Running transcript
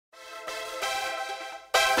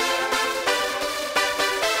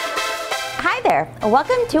there,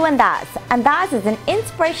 welcome to Andaz. Andaz is an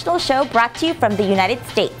inspirational show brought to you from the United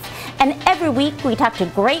States. And every week we talk to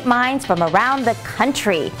great minds from around the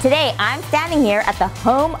country. Today I'm standing here at the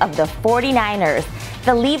home of the 49ers,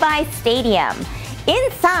 the Levi's Stadium,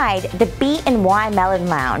 inside the B&Y Mellon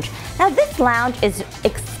Lounge. Now this lounge is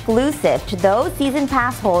exclusive to those season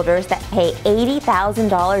pass holders that pay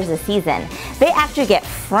 $80,000 a season. They actually get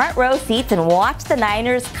front row seats and watch the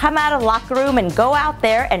Niners come out of the locker room and go out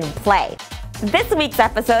there and play. This week's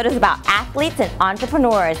episode is about athletes and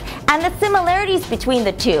entrepreneurs and the similarities between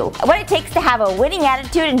the two, what it takes to have a winning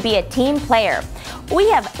attitude and be a team player. We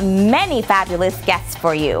have many fabulous guests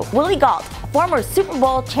for you. Willie Gault, former Super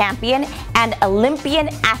Bowl champion and Olympian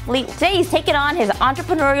athlete. Today he's taken on his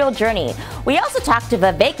entrepreneurial journey. We also talked to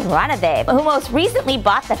Vivek Ranadive, who most recently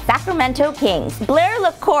bought the Sacramento Kings. Blair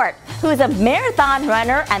LaCorte, who is a marathon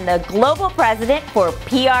runner and the global president for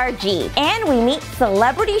PRG. And we meet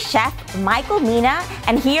celebrity chef Mina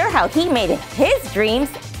and hear how he made his dreams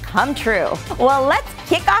come true. Well, let's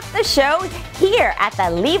kick off the show here at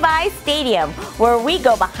the Levi's Stadium, where we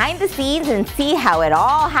go behind the scenes and see how it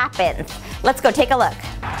all happens. Let's go take a look.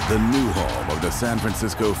 The new home of the San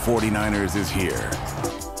Francisco 49ers is here.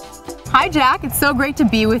 Hi Jack, it's so great to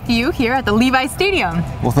be with you here at the Levi's Stadium.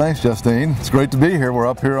 Well, thanks Justine. It's great to be here. We're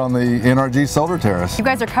up here on the NRG Solar Terrace. You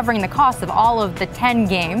guys are covering the cost of all of the 10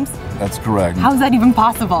 games. That's correct. How is that even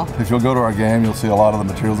possible? If you'll go to our game, you'll see a lot of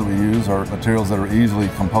the materials that we use are materials that are easily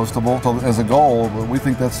compostable. So as a goal, we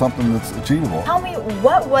think that's something that's achievable. Tell me,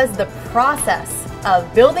 what was the process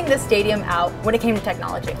of building this stadium out when it came to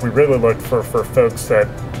technology? We really looked for folks that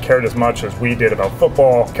cared as much as we did about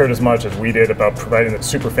football, cared as much as we did about providing the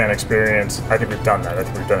super fan experience. I think we've done that. I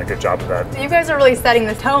think we've done a good job of that. You guys are really setting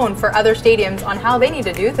the tone for other stadiums on how they need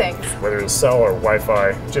to do things. Whether it's cell or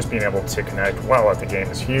Wi-Fi, just being able to connect while at the game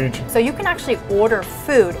is huge. So you can actually order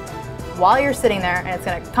food while you're sitting there and it's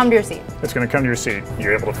going to come to your seat. It's going to come to your seat.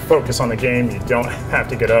 You're able to focus on the game. You don't have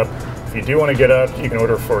to get up. If you do want to get up, you can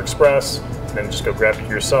order for Express, then just go grab it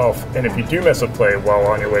yourself. And if you do miss a play while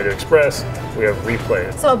on your way to Express, we have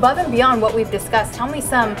replay. So above and beyond what we've discussed, tell me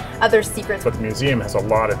some other secrets. But the museum has a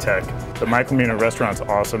lot of tech. The Mina restaurant's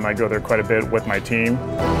awesome. I go there quite a bit with my team.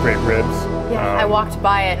 Great ribs. Yeah, I walked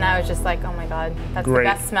by it and I was just like, oh my God, that's great. The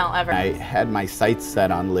best smell ever. I had my sights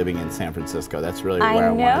set on living in San Francisco. That's really where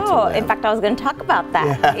I wanted to live. In fact, I was going to talk about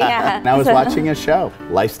that. Yeah. And I was watching a show,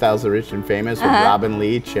 Lifestyles of the Rich and Famous with Robin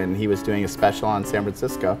Leach, and he was doing a special on San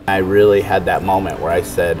Francisco. I really had that moment where I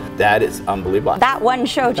said, that is unbelievable. That one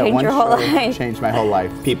show changed your whole life. Changed my whole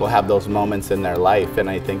life. People have those moments in their life, and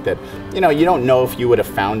I think that, you don't know if you would have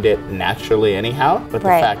found it naturally anyhow, but the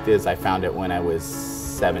fact is I found it when I was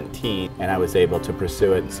 17 and I was able to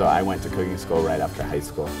pursue it. So I went to cooking school right after high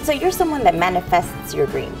school. So you're someone that manifests your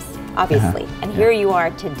dreams, obviously. And here you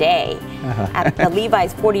are today at the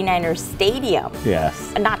Levi's 49ers Stadium.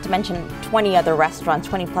 Yes. And not to mention 20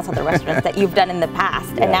 plus other restaurants that you've done in the past.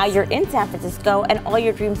 Yes. And now you're in San Francisco and all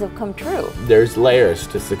your dreams have come true. There's layers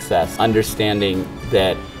to success. Understanding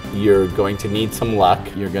that you're going to need some luck.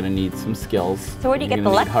 You're going to need some skills. So where do you get the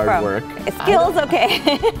luck from? Hard work. Skills, okay.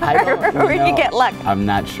 Where do you get luck? I'm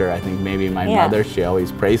not sure. I think maybe my mother, she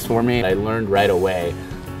always prays for me. I learned right away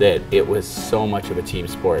that it was so much of a team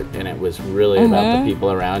sport, and it was really about the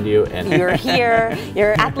people around you. And you're here,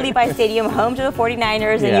 you're at the Levi's Stadium, home to the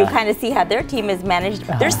 49ers, and you kind of see how their team is managed.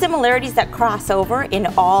 There's similarities that cross over in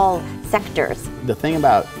all sectors. The thing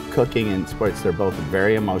about cooking and sports, they're both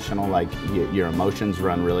very emotional, like your emotions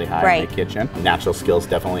run really high in the kitchen. Natural skills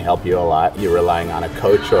definitely help you a lot. You're relying on a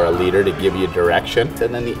coach or a leader to give you direction.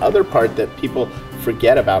 And then the other part that people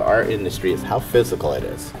forget about our industry is how physical it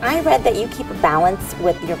is. I read that you keep a balance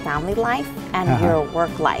with your family life and your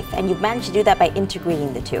work life, and you've managed to do that by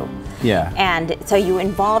integrating the two. Yeah. And so you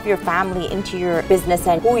involve your family into your business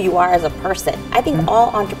and who you are as a person. I think all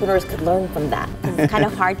entrepreneurs could learn from that. It's kind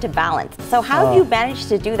of hard to balance. So how have you managed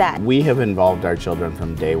to do that? We have involved our children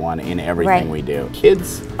from day one in everything we do.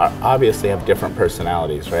 Kids obviously have different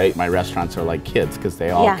personalities, right? My restaurants are like kids because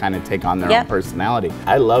they all kind of take on their own personality.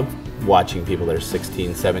 I love watching people that are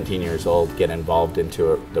 16, 17 years old get involved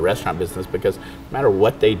into the restaurant business, because no matter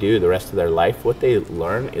what they do the rest of their life, what they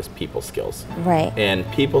learn is people skills. Right.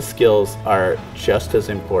 And people skills are just as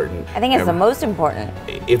important. I think it's the most important.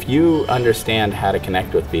 If you understand how to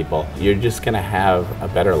connect with people, you're just going to have a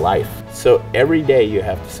better life. So every day you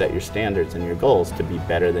have to set your standards and your goals to be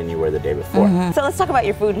better than you were the day before. So let's talk about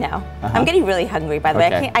your food now. I'm getting really hungry, by the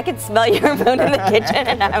way. I can smell your food in the kitchen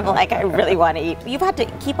and I'm like, I really want to eat. You've had to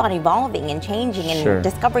keep on evolving and changing and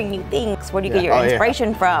discovering new things. Where do you get your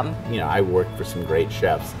inspiration from? I worked for some great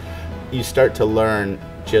chefs. you start to learn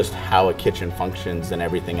just how a kitchen functions and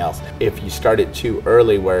everything else. If you start it too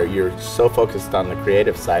early where you're so focused on the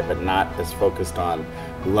creative side but not as focused on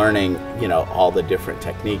learning, you know, all the different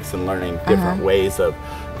techniques and learning different ways of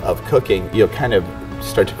cooking, you'll kind of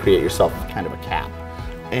start to create yourself kind of a cap.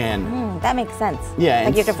 And that makes sense. Yeah,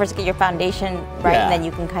 like you have to first get your foundation right, and then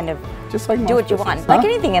you can kind of just like do what you want, like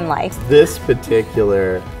anything in life. This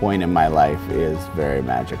particular point in my life is very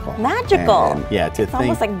magical. Magical. And, yeah, to it's think,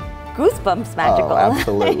 almost like goosebumps magical. Oh,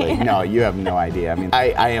 absolutely. No, you have no idea. I mean,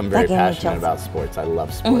 I am very passionate about sports. I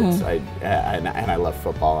love sports. And I love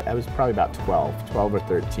football. I was probably about 12 or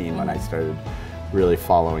 13 when I started really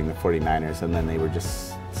following the 49ers, and then they were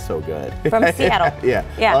just so good. From Seattle. Yeah.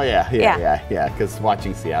 Oh yeah. Because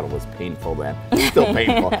watching Seattle was painful then. It's still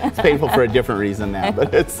painful. It's painful for a different reason now,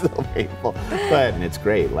 but it's still painful. But it's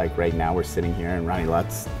great. Like right now, we're sitting here, and Ronnie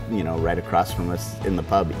Lutt's, you know, right across from us in the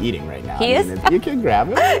pub eating right now. He is. You can grab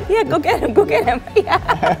him. Yeah, go get him. Go get him.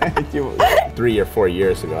 Yeah. 3 or 4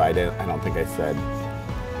 years ago, I don't think I said,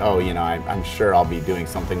 oh, you know, I'm sure I'll be doing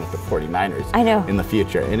something with the 49ers in the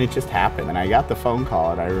future. And it just happened. And I got the phone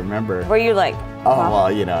call, and I remember. Were you like, oh,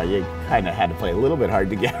 well, you know, you kind of had to play a little bit hard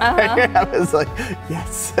to get. I was like,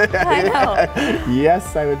 yes. I know.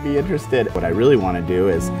 Yes, I would be interested. What I really want to do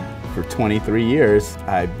is, for 23 years,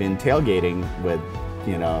 I've been tailgating with,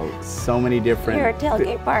 you know, so many different. Your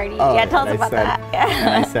tailgate party. Yeah, tell us about that. Yeah.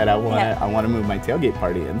 And I said I want to move my tailgate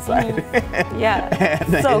party inside. Yeah,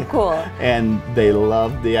 so cool. And they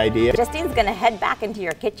loved the idea. Justine's gonna head back into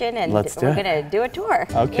your kitchen, and we're gonna do a tour.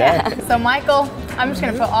 Okay. Yeah. So Michael, I'm just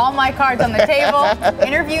gonna put all my cards on the table.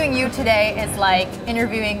 Interviewing you today is like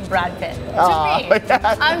interviewing Brad Pitt. To me.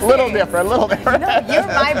 I'm a little different. No, you're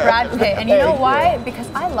my Brad Pitt, and you know why? Because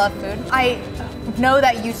I love food. I know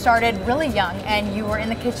that you started really young, and you were in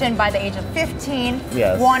the kitchen by the age of 15,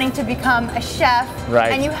 wanting to become a chef,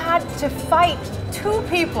 and you had to fight 2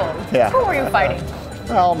 people. Who were you fighting?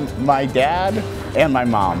 Well, my dad and my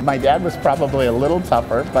mom. My dad was probably a little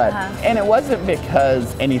tougher, but and it wasn't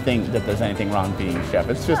because there's anything wrong being a chef.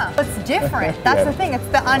 It's just it's different. That's the thing. It's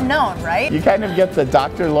the unknown, right? You kind of get the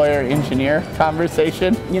doctor, lawyer, engineer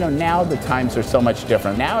conversation. You know, now the times are so much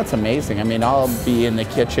different. Now it's amazing. I mean, I'll be in the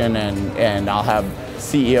kitchen and I'll have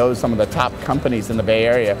CEOs, some of the top companies in the Bay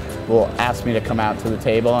Area will ask me to come out to the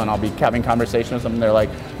table, and I'll be having conversations with them. They're like,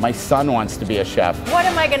 my son wants to be a chef. What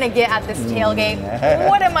am I going to get at this tailgate?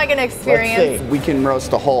 What am I going to experience? Let's see. We can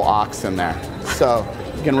roast a whole ox in there. So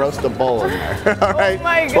you can roast a bull in there. All right? Oh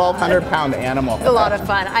my God. 1,200-pound animal. It's a lot of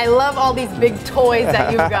fun. I love all these big toys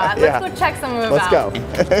that you've got. Let's go check some of them out.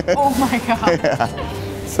 Let's go. Oh my God.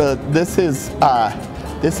 So this is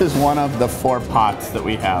one of the 4 pots that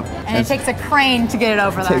we have. And it takes a crane to get it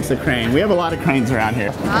over there. It takes a crane. We have a lot of cranes around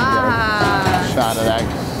here. Shot of that.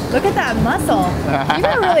 Look at that muscle. You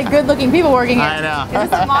got really good-looking people working here. I know. Is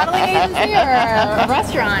this a modeling agency or a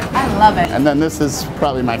restaurant? I love it. And then this is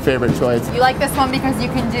probably my favorite choice. You like this one because you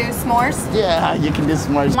can do s'mores? Yeah, you can do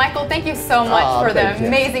s'mores. Michael, thank you so much for the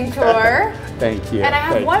amazing tour. Thank you. And I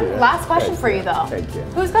have one last question for you, though. Thank you.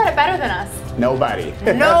 Who's got it better than us? Nobody.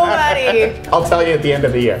 Nobody. I'll tell you at the end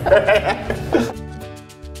of the year.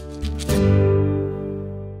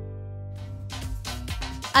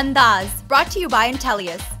 Andaz, brought to you by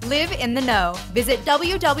Intellius. Live in the know. Visit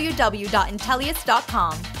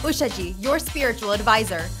www.intellius.com. Ushaji, your spiritual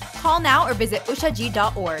advisor. Call now or visit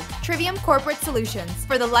ushaji.org. Trivium Corporate Solutions,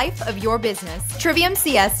 for the life of your business.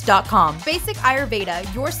 triviumcs.com. Basic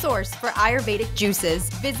Ayurveda, your source for Ayurvedic juices.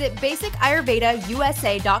 Visit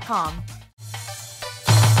basicayurvedausa.com.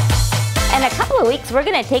 In a couple of weeks, we're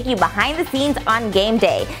going to take you behind the scenes on game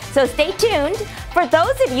day. So stay tuned. For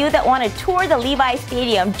those of you that want to tour the Levi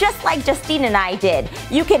Stadium just like Justine and I did,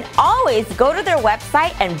 you can always go to their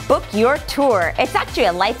website and book your tour. It's actually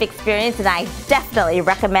a life experience, and I definitely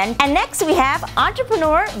recommend. And next we have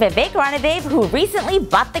entrepreneur Vivek Ranadive, who recently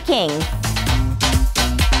bought the king.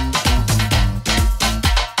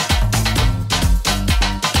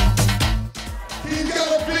 He's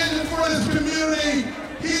got a vision for this community.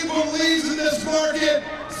 He believes in this market.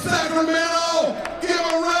 Sacramento, give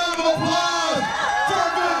a round of applause for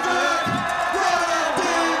Vivek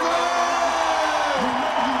Ranadive.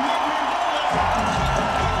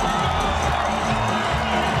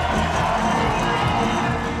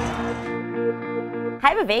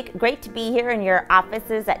 Hi Vivek, great to be here in your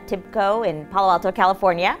offices at Tibco in Palo Alto,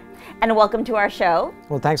 California. And welcome to our show.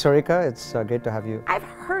 Well, thanks, Erika. It's great to have you. I've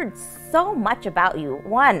heard so much about you.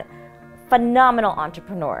 1, phenomenal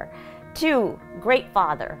entrepreneur. 2, great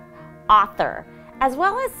father, author, as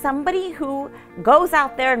well as somebody who goes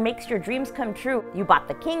out there and makes your dreams come true. You bought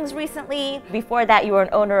the Kings recently. Before that, you were an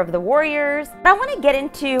owner of the Warriors. But I want to get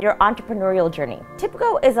into your entrepreneurial journey.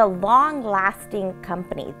 TIBCO is a long-lasting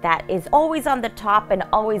company that is always on the top and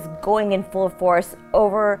always going in full force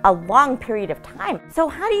over a long period of time. So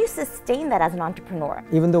how do you sustain that as an entrepreneur?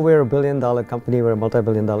 Even though we're a billion-dollar company, we're a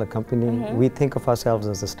multi-billion-dollar company, we think of ourselves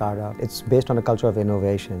as a startup. It's based on a culture of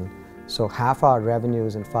innovation. So half our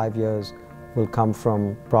revenues in 5 years will come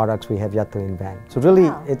from products we have yet to invent. So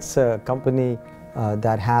really, it's a company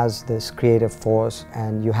that has this creative force,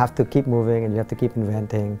 and you have to keep moving and you have to keep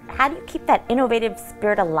inventing. How do you keep that innovative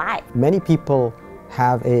spirit alive? Many people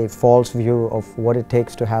have a false view of what it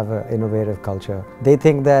takes to have an innovative culture. They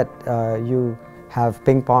think that you have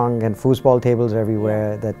ping pong and foosball tables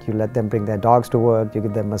everywhere, that you let them bring their dogs to work, you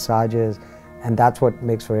give them massages, and that's what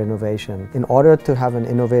makes for innovation. In order to have an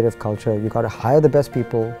innovative culture, you got to hire the best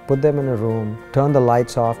people, put them in a room, turn the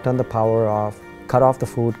lights off, turn the power off, cut off the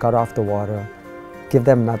food, cut off the water, give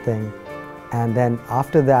them nothing. And then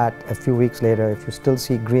after that, a few weeks later, if you still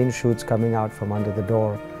see green shoots coming out from under the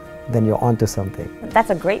door, then you're onto something.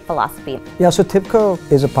 That's a great philosophy. Yeah, so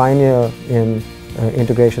TIBCO is a pioneer in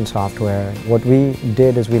integration software. What we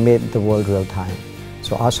did is we made the world real time.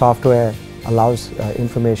 So our software allows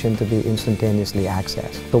information to be instantaneously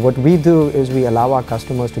accessed. So what we do is we allow our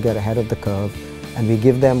customers to get ahead of the curve, and we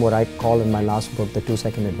give them what I call in my last book the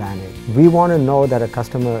 2-second advantage. We want to know that a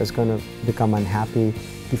customer is going to become unhappy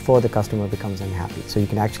before the customer becomes unhappy, so you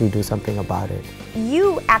can actually do something about it.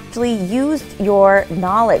 You actually used your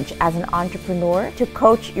knowledge as an entrepreneur to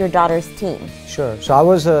coach your daughter's team. Sure. So I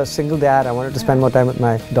was a single dad. I wanted to spend more time with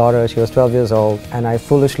my daughter. She was 12 years old, and I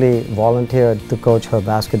foolishly volunteered to coach her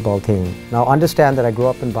basketball team. Now understand that I grew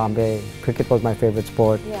up in Bombay. Cricket was my favorite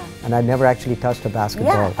sport, and I never actually touched a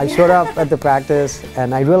basketball. I showed up at the practice,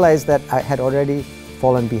 and I realized that I had already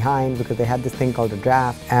fallen behind because they had this thing called a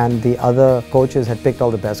draft, and the other coaches had picked all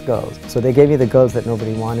the best girls. So they gave me the girls that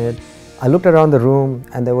nobody wanted. I looked around the room,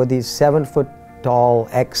 and there were these 7-foot-tall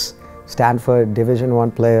ex-Stanford Division I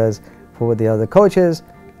players who were the other coaches,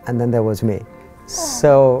 and then there was me.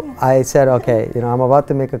 So I said, okay, you know, I'm about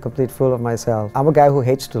to make a complete fool of myself. I'm a guy who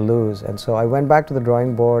hates to lose, and so I went back to the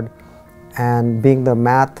drawing board, and being the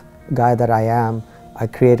math guy that I am, I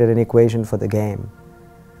created an equation for the game.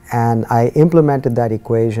 And I implemented that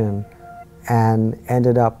equation and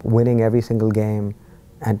ended up winning every single game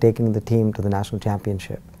and taking the team to the national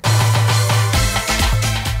championship.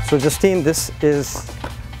 So Justine, this is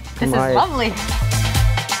lovely.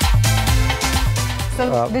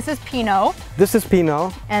 So this is Pinot. This is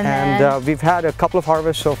Pinot, and we've had a couple of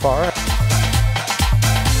harvests so far.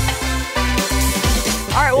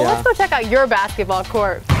 All right, well, let's go check out your basketball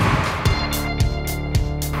court.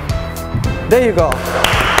 There you go.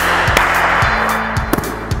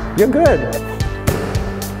 You're good.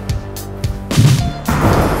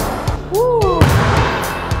 Woo.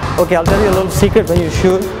 Okay, I'll tell you a little secret. When you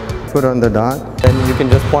shoot, put on the dot, then you can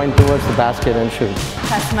just point towards the basket and shoot.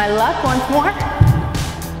 Test my luck once more.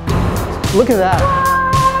 Look at that.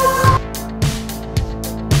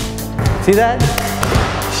 See that?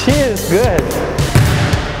 She is good.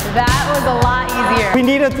 That was a lot easier. We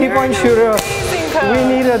need a three-point shooter. We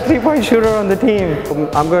need a three-point shooter on the team.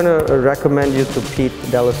 I'm going to recommend you to Pete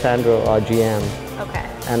D'Alessandro, our GM. Okay.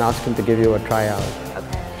 And ask him to give you a tryout.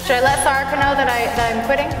 Okay. Should I let Sarika know that I'm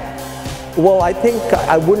quitting? Well, I think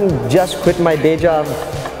I wouldn't just quit my day job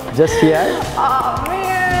just yet. Oh,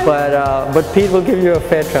 man. But Pete will give you a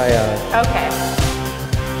fair tryout. Okay.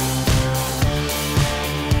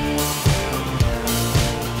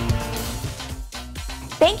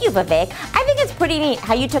 Thank you, Vivek. I think it's pretty neat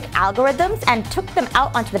how you took algorithms and took them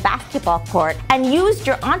out onto the basketball court and used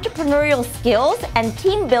your entrepreneurial skills and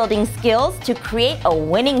team building skills to create a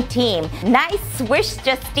winning team. Nice swish,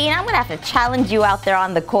 Justine. I'm gonna have to challenge you out there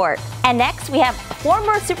on the court. And next we have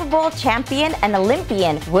former Super Bowl champion and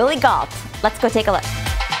Olympian, Willie Gault. Let's go take a look.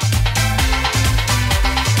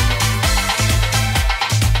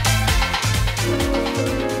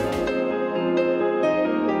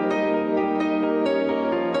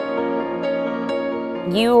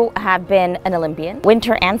 You have been an Olympian,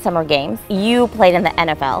 winter and summer games. You played in the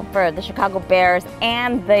NFL for the Chicago Bears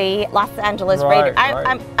and the Los Angeles Raiders.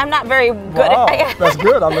 I'm not very good at That's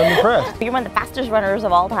good, I'm impressed. You're one of the fastest runners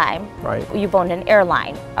of all time. Right. You've owned an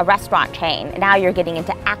airline, a restaurant chain. Now you're getting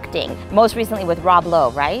into acting, most recently with Rob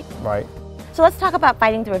Lowe, right? Right. So let's talk about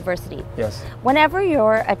fighting through adversity. Yes. Whenever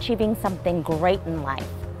you're achieving something great in life,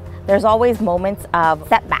 there's always moments of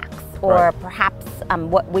setbacks or perhaps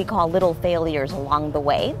what we call little failures along the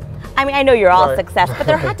way. I mean, I know you're all success, but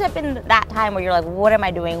there had to have been that time where you're like, what am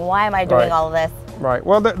I doing? Why am I doing all of this? Right.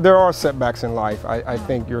 Well, there are setbacks in life. I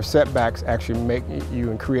think your setbacks actually make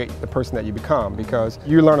you and create the person that you become, because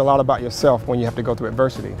you learn a lot about yourself when you have to go through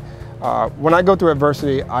adversity. When I go through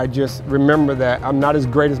adversity, I just remember that I'm not as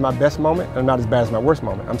great as my best moment and I'm not as bad as my worst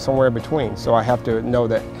moment. I'm somewhere in between. So I have to know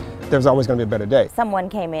that there's always going to be a better day. Someone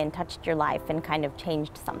came in, touched your life, and kind of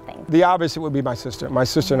changed something. The obvious would be my sister. My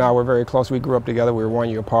sister and I were very close. We grew up together. We were 1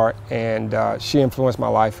 year apart, and she influenced my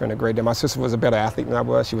life in a great way. My sister was a better athlete than I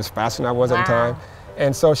was. She was faster than I was at the time.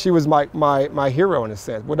 And so she was my hero in a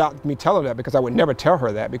sense, without me telling her that, because I would never tell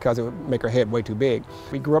her that because it would make her head way too big.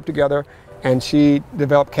 We grew up together, and she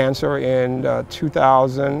developed cancer in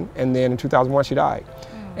 2000, and then in 2001 she died.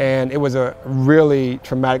 And it was a really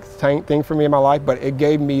traumatic thing for me in my life, but it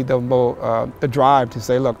gave me the drive to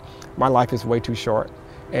say, look, my life is way too short,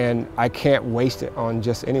 and I can't waste it on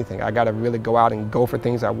just anything. I got to really go out and go for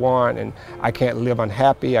things I want, and I can't live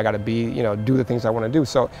unhappy. I got to be, do the things I want to do.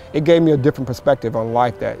 So it gave me a different perspective on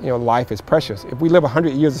life, that life is precious. If we live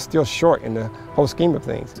 100 years, it's still short in the whole scheme of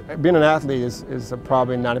things. Being an athlete is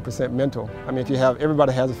probably 90% mental. I mean,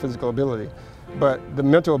 everybody has a physical ability, but the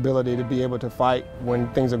mental ability to be able to fight when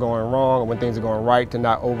things are going wrong or when things are going right, to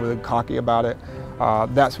not overly cocky about it,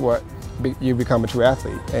 that's what you become a true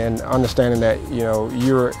athlete. And understanding that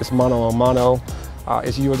it's mano a mano,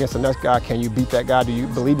 it's you against the next guy. Can you beat that guy? Do you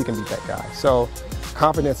believe you can beat that guy? So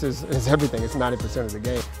confidence is everything. It's 90% of the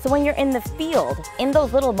game. So when you're in the field, in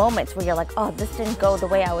those little moments where you're like, oh, this didn't go the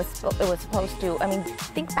way it was supposed to, I mean,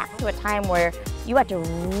 think back to a time where you had to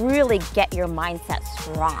really get your mindset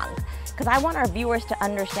strong. Because I want our viewers to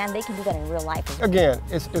understand they can do that in real life as well. Again,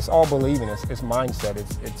 it's all believing, it's mindset,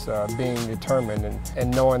 it's being determined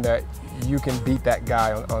and knowing that you can beat that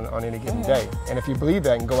guy on any given day. And if you believe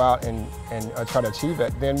that and go out and try to achieve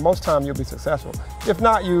that, then most time you'll be successful. If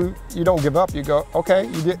not, you don't give up. You go, okay,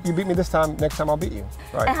 you beat me this time, next time I'll beat you.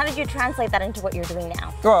 Right. And how did you translate that into what you're doing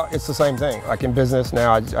now? Well, it's the same thing. Like in business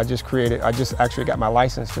now, I just actually got my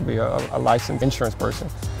license to be a licensed insurance person.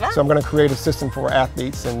 Yeah. So I'm going to create a system for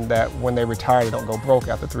athletes, and that when they retire, they don't go broke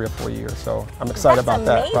after 3 or 4 years. So I'm excited about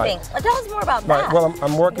that. That's amazing. Right. Tell us more about that. Well,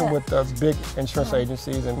 I'm working with big insurance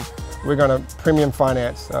agencies, and we're going to premium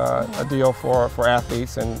finance a deal for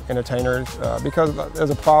athletes and entertainers, because there's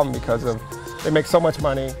a problem because they make so much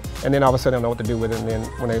money, and then all of a sudden they don't know what to do with it, and then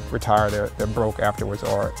when they retire, they're broke afterwards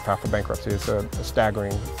or file for bankruptcy. It's a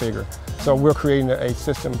staggering figure. So we're creating a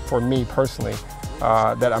system for me personally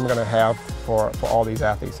that I'm going to have for all these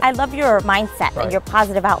athletes. I love your mindset and your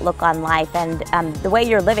positive outlook on life, and the way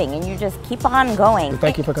you're living, and you just keep on going. Well,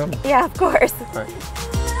 thank you for coming. Yeah, of course. All right.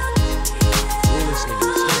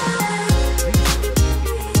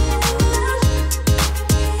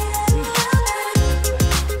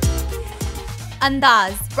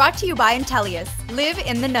 Andaz, brought to you by Intellius. Live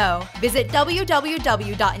in the know. Visit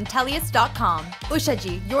www.intellius.com.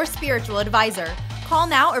 Ushaji, your spiritual advisor. Call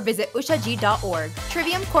now or visit ushaji.org.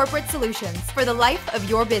 Trivium Corporate Solutions, for the life of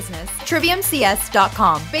your business.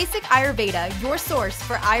 TriviumCS.com. Basic Ayurveda, your source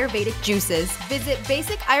for Ayurvedic juices. Visit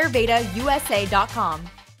basicayurvedausa.com.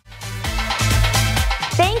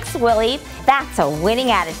 Thanks, Willie. That's a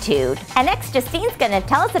winning attitude. And next, Justine's going to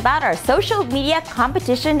tell us about our social media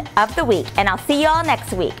competition of the week. And I'll see you all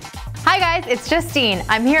next week. Hi guys, it's Justine.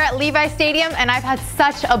 I'm here at Levi Stadium and I've had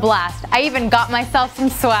such a blast. I even got myself some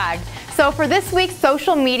swag. So for this week's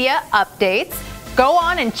social media updates, go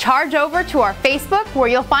on and charge over to our Facebook, where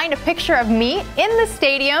you'll find a picture of me in the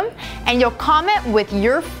stadium, and you'll comment with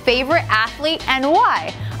your favorite athlete and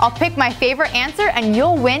why. I'll pick my favorite answer and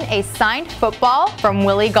you'll win a signed football from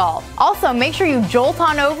Willie Gault. Also, make sure you jolt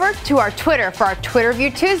on over to our Twitter for our Twitter View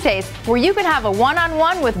Tuesdays, where you can have a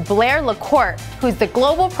one-on-one with Blair LaCorte, who's the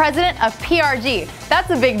global president of PRG. That's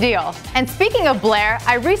a big deal. And speaking of Blair,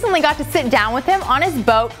 I recently got to sit down with him on his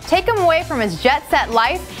boat, take him away from his jet-set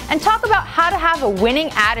life, and talk about how to have a winning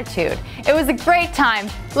attitude. It was a great time.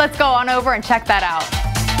 Let's go on over and check that out.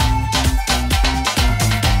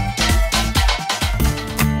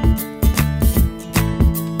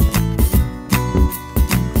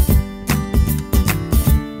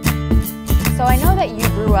 So I know that you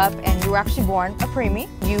grew up and you were actually born a preemie.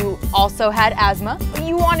 You also had asthma, but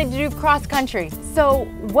you wanted to do cross country. So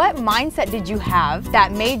what mindset did you have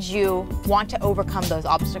that made you want to overcome those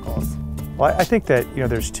obstacles? Well, I think that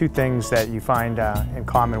there's two things that you find in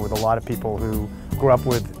common with a lot of people who grew up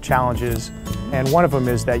with challenges, and one of them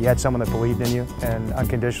is that you had someone that believed in you and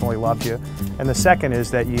unconditionally loved you, and the second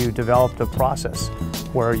is that you developed a process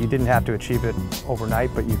where you didn't have to achieve it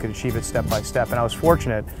overnight, but you could achieve it step by step. And I was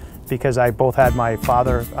fortunate because I both had my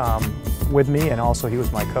father with me, and also he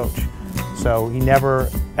was my coach. So he never,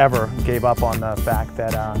 ever gave up on the fact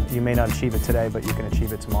that you may not achieve it today, but you can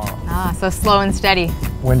achieve it tomorrow. Ah, so slow and steady.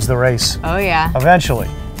 Wins the race. Oh yeah. Eventually.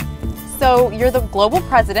 So you're the global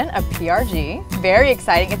president of PRG. Very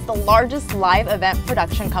exciting. It's the largest live event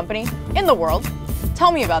production company in the world.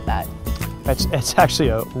 Tell me about that. It's actually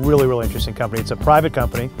a really, really interesting company. It's a private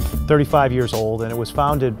company, 35 years old, and it was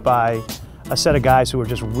founded by a set of guys who were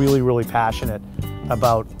just really, really passionate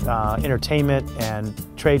about entertainment and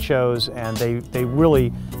trade shows, and they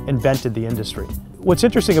really invented the industry. What's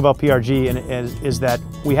interesting about PRG is that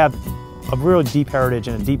we have a really deep heritage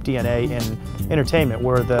and a deep DNA in entertainment.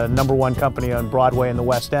 We're the #1 company on Broadway in the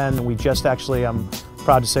West End. We just actually, I'm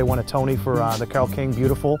proud to say, won a Tony for the Carole King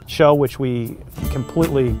Beautiful show, which we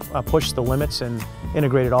completely pushed the limits and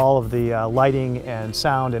integrated all of the lighting and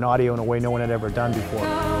sound and audio in a way no one had ever done before.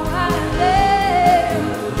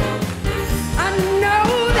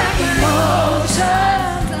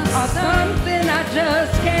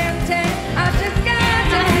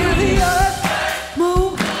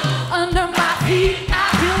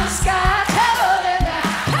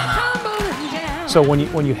 So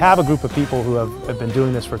when you have a group of people who have been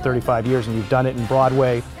doing this for 35 years and you've done it in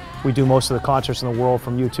Broadway, we do most of the concerts in the world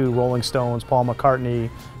from U2, Rolling Stones, Paul McCartney,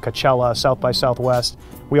 Coachella, South by Southwest.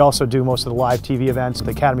 We also do most of the live TV events,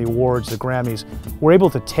 the Academy Awards, the Grammys. We're able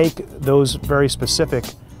to take those very specific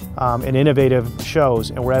and innovative shows,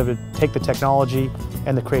 and we're able to take the technology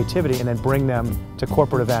and the creativity and then bring them to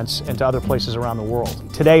corporate events and to other places around the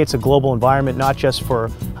world. Today it's a global environment, not just for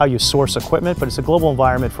how you source equipment, but it's a global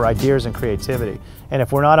environment for ideas and creativity. And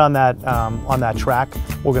if we're not on that track,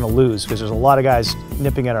 we're going to lose, because there's a lot of guys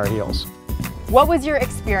nipping at our heels. What was your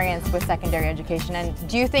experience with secondary education, and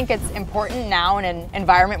do you think it's important now in an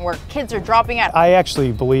environment where kids are dropping out? I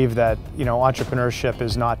actually believe that, entrepreneurship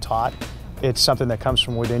is not taught. It's something that comes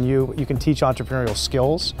from within you. You can teach entrepreneurial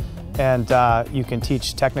skills, and you can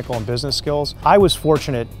teach technical and business skills. I was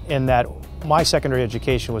fortunate in that my secondary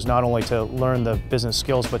education was not only to learn the business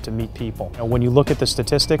skills, but to meet people. When you look at the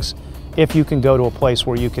statistics, if you can go to a place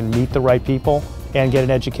where you can meet the right people and get an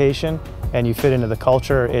education, and you fit into the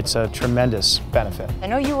culture, it's a tremendous benefit. I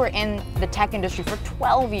know you were in the tech industry for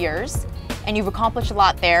 12 years, and you've accomplished a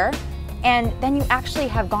lot there. And then you actually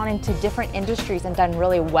have gone into different industries and done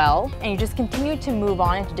really well, and you just continue to move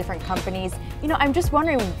on into different companies. I'm just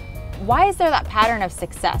wondering, why is there that pattern of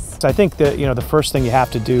success? So I think that the first thing you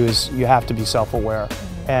have to do is you have to be self-aware.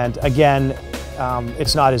 And again,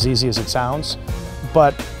 it's not as easy as it sounds,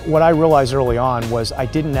 but what I realized early on was I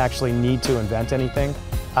didn't actually need to invent anything.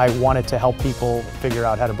 I wanted to help people figure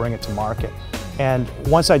out how to bring it to market. And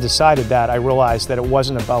once I decided that, I realized that it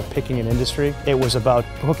wasn't about picking an industry. It was about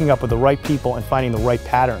hooking up with the right people and finding the right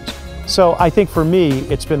patterns. So I think for me,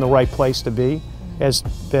 it's been the right place to be, has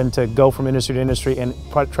been to go from industry to industry and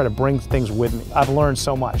try to bring things with me. I've learned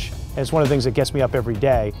so much. And it's one of the things that gets me up every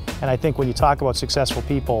day. And I think when you talk about successful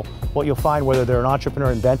people, what you'll find, whether they're an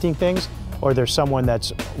entrepreneur inventing things, or there's someone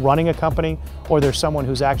that's running a company, or there's someone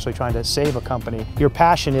who's actually trying to save a company, your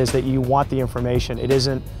passion is that you want the information. It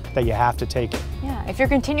isn't that you have to take it. Yeah, if you're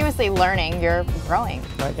continuously learning, you're growing.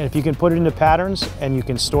 Right, and if you can put it into patterns and you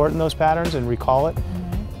can store it in those patterns and recall it,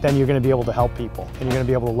 then you're going to be able to help people and you're going to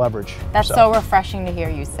be able to leverage. That's so refreshing to hear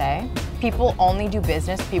you say. People only do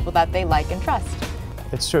business with people that they like and trust.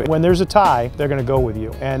 It's true. When there's a tie, they're going to go with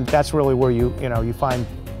you, and that's really where you find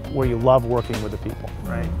where you love working with the people.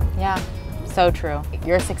 Right. Yeah. So true.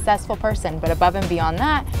 You're a successful person, but above and beyond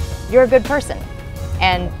that, you're a good person.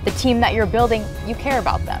 And the team that you're building, you care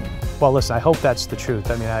about them. Well, listen, I hope that's the truth.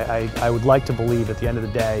 I mean, I would like to believe at the end of the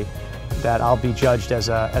day that I'll be judged as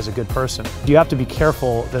a good person. You have to be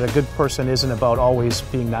careful that a good person isn't about always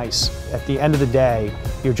being nice. At the end of the day,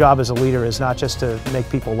 your job as a leader is not just to make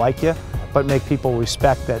people like you, but make people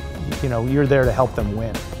respect that you're there to help them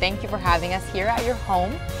win. Thank you for having us here at your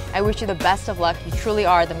home. I wish you the best of luck. You truly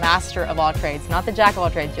are the master of all trades, not the jack of all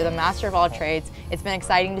trades. You're the master of all trades. It's been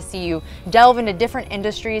exciting to see you delve into different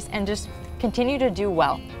industries and just continue to do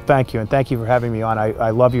well. Thank you, and thank you for having me on. I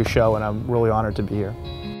love your show, and I'm really honored to be here.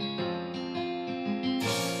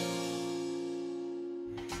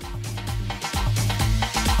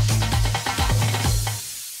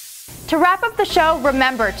 To wrap up the show,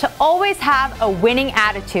 remember to always have a winning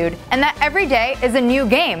attitude and that every day is a new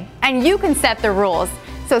game and you can set the rules.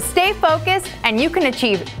 So stay focused and you can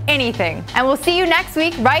achieve anything. And we'll see you next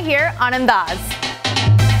week right here on Andaz.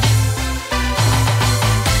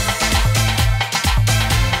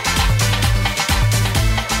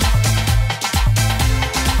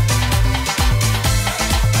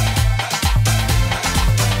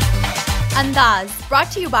 Andaz,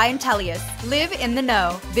 brought to you by Intellius. Live in the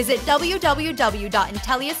know. Visit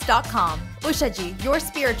www.intellius.com. Ushaji, your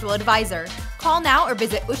spiritual advisor. Call now or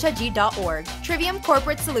visit ushaji.org. Trivium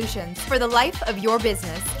Corporate Solutions, for the life of your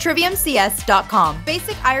business. Triviumcs.com.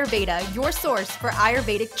 Basic Ayurveda, your source for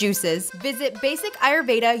Ayurvedic juices. Visit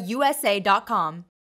basicayurvedausa.com.